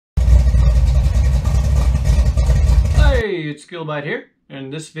Skillbyte here.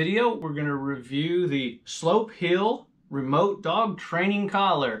 In this video, we're going to review the Slopehill Remote Dog Training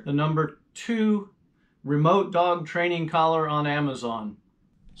Collar, the number 2 remote dog training collar on Amazon.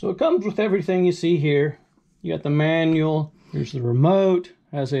 So it comes with everything you see here. You got the manual, there's the remote,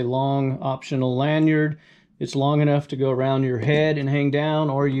 has a long optional lanyard. It's long enough to go around your head and hang down,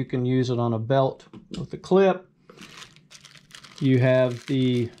 or you can use it on a belt with a clip. You have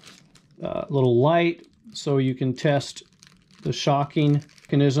the little light so you can test the shocking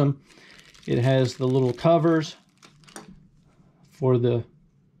mechanism. It has the little covers for the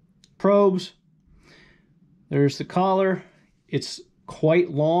probes. There's the collar. It's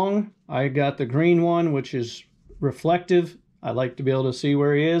quite long. I got the green one, which is reflective. I like to be able to see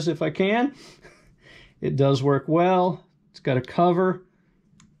where he is if I can. It does work well. It's got a cover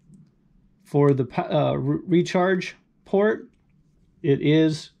for the recharge port. It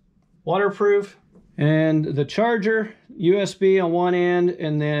is waterproof. And the charger, USB on one end,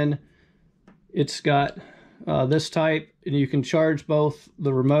 and then it's got this type, and you can charge both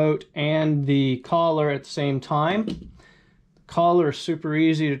the remote and the collar at the same time. The collar is super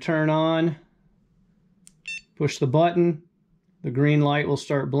easy to turn on. Push the button, the green light will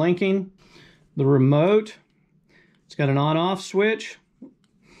start blinking. The remote, it's got an on-off switch.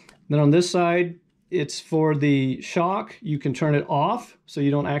 Then on this side, it's for the shock. You can turn it off so you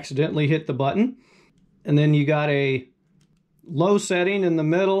don't accidentally hit the button. And then you got a low setting in the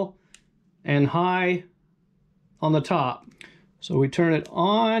middle and high on the top. So we turn it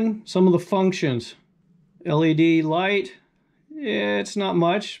on. Some of the functions: LED light. Yeah, it's not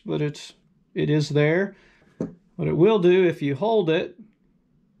much, but it is there. What it will do, if you hold it,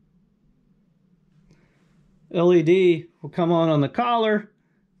 LED will come on the collar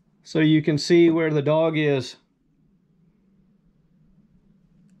so you can see where the dog is.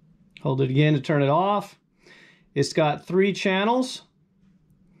 Hold it again to turn it off. It's got 3 channels,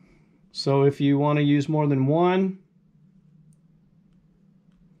 so if you want to use more than one.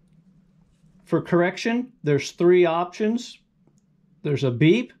 For correction, there's 3 options. There's a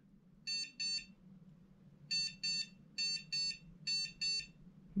beep,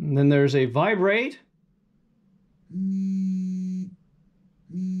 and then there's a vibrate, and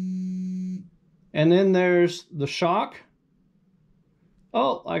then there's the shock.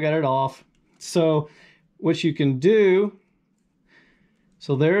 Oh, I got it off. So what you can do,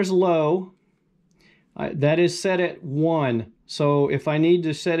 so there's low. That is set at 1. So if I need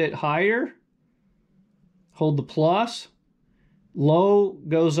to set it higher, hold the plus. Low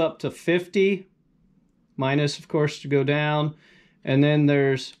goes up to 50, minus of course to go down. And then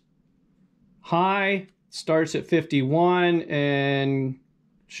there's high, starts at 51 and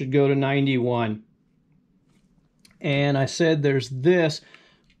should go to 91. And I said there's this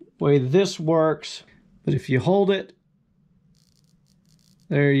way this works, but if you hold it,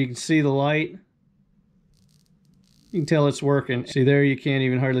 there you can see the light. You can tell it's working. See there, you can't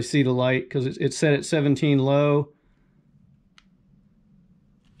even hardly see the light because it's set at 17 low.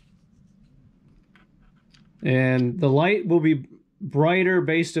 And the light will be brighter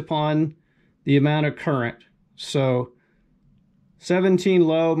based upon the amount of current. So 17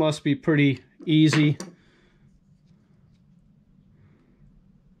 low must be pretty easy.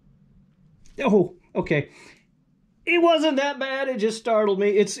 Oh, okay. It wasn't that bad. It just startled me.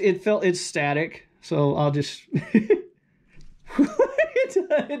 It's static. So I'll just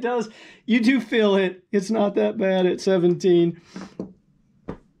it does. You do feel it. It's not that bad at 17.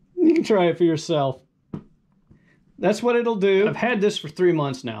 You can try it for yourself. That's what it'll do. I've had this for 3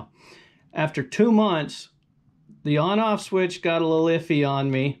 months now. After 2 months, the on-off switch got a little iffy on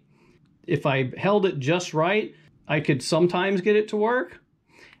me. If I held it just right, I could sometimes get it to work.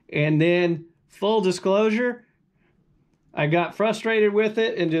 And then, full disclosure, I got frustrated with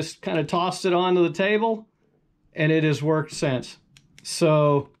it and just kind of tossed it onto the table, and it has worked since.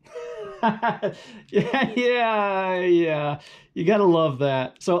 So, yeah, you gotta love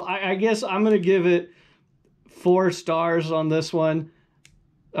that. So I guess I'm gonna give it 4 stars on this one.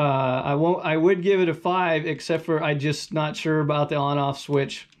 I would give it a 5, except for I'm just not sure about the on-off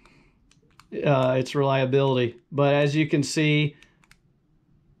switch, its reliability. But as you can see,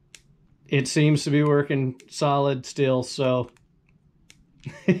 it seems to be working solid still. So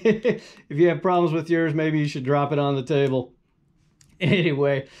if you have problems with yours, maybe you should drop it on the table.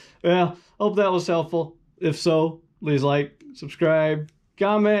 Anyway, well, hope that was helpful. If so, please like, subscribe,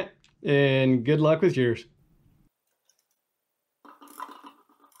 comment, and good luck with yours.